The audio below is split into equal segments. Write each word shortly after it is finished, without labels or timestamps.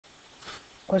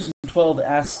12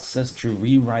 asks us to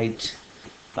rewrite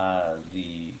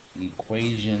the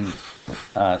equation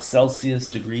Celsius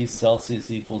degrees Celsius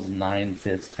equals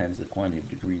 9/5 times the quantity of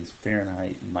degrees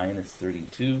Fahrenheit minus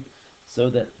 32, so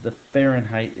that the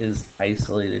Fahrenheit is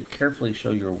isolated. Carefully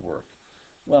show your work.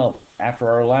 Well, after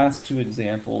our last two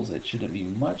examples, it shouldn't be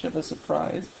much of a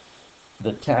surprise.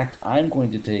 The tact I'm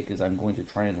going to take is I'm going to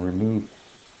try and remove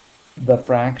the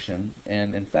fraction,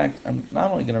 and in fact, I'm not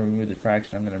only going to remove the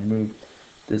fraction, I'm going to remove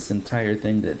this entire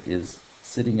thing that is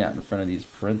sitting out in front of these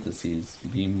parentheses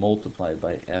being multiplied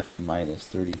by f minus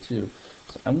 32.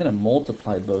 So I'm going to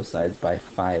multiply both sides by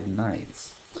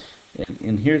 5/9.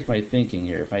 And here's my thinking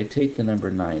here. If I take the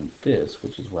number 9/5,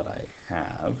 which is what I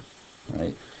have,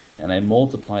 right, and I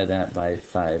multiply that by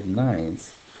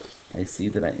 5/9, I see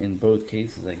that in both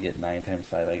cases I get 9 times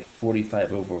 5, like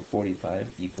 45 over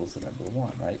 45 equals the number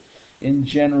 1, right? In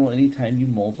general, anytime you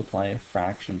multiply a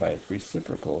fraction by its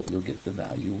reciprocal, you'll get the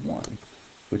value 1,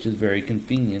 which is very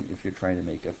convenient if you're trying to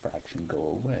make a fraction go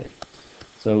away.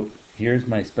 So here's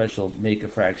my special make a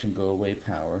fraction go away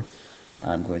power.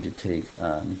 I'm going to take,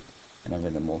 and I'm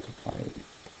going to multiply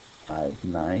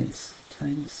 5/9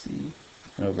 times c.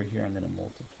 And over here I'm going to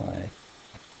multiply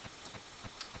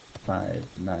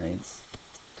 5/9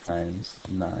 times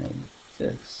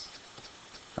 9/5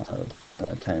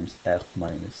 times f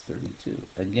minus 32.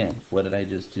 Again, what did I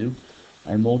just do?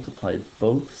 I multiplied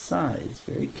both sides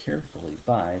very carefully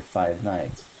by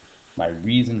 5/9. My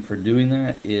reason for doing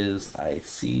that is I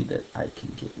see that I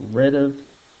can get rid of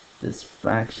this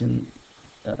fraction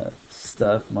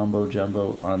stuff, mumbo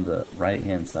jumbo, on the right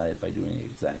hand side by doing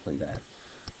exactly that.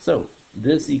 So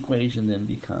this equation then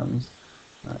becomes,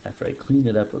 after I clean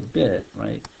it up a bit,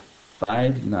 right,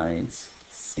 5/9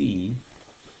 c,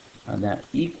 and that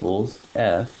equals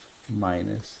f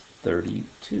minus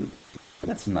 32.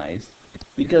 That's nice,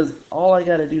 because all I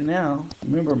got to do now,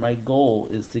 remember my goal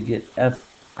is to get f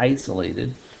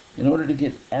isolated. In order to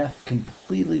get f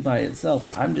completely by itself,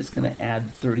 I'm just going to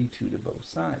add 32 to both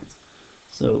sides.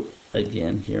 So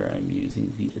again, here I'm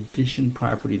using the addition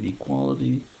property of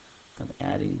equality. I'm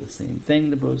adding the same thing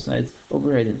to both sides.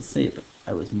 Over here I didn't say it, but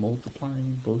I was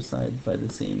multiplying both sides by the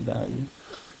same value.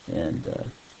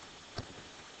 And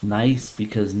nice,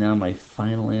 because now my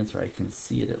final answer, I can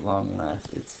see it at long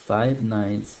last. It's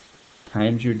 5/9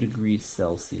 times your degrees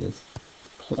Celsius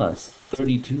plus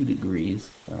 32 degrees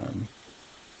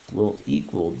will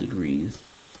equal degrees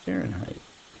Fahrenheit.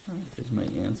 There's my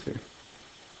answer.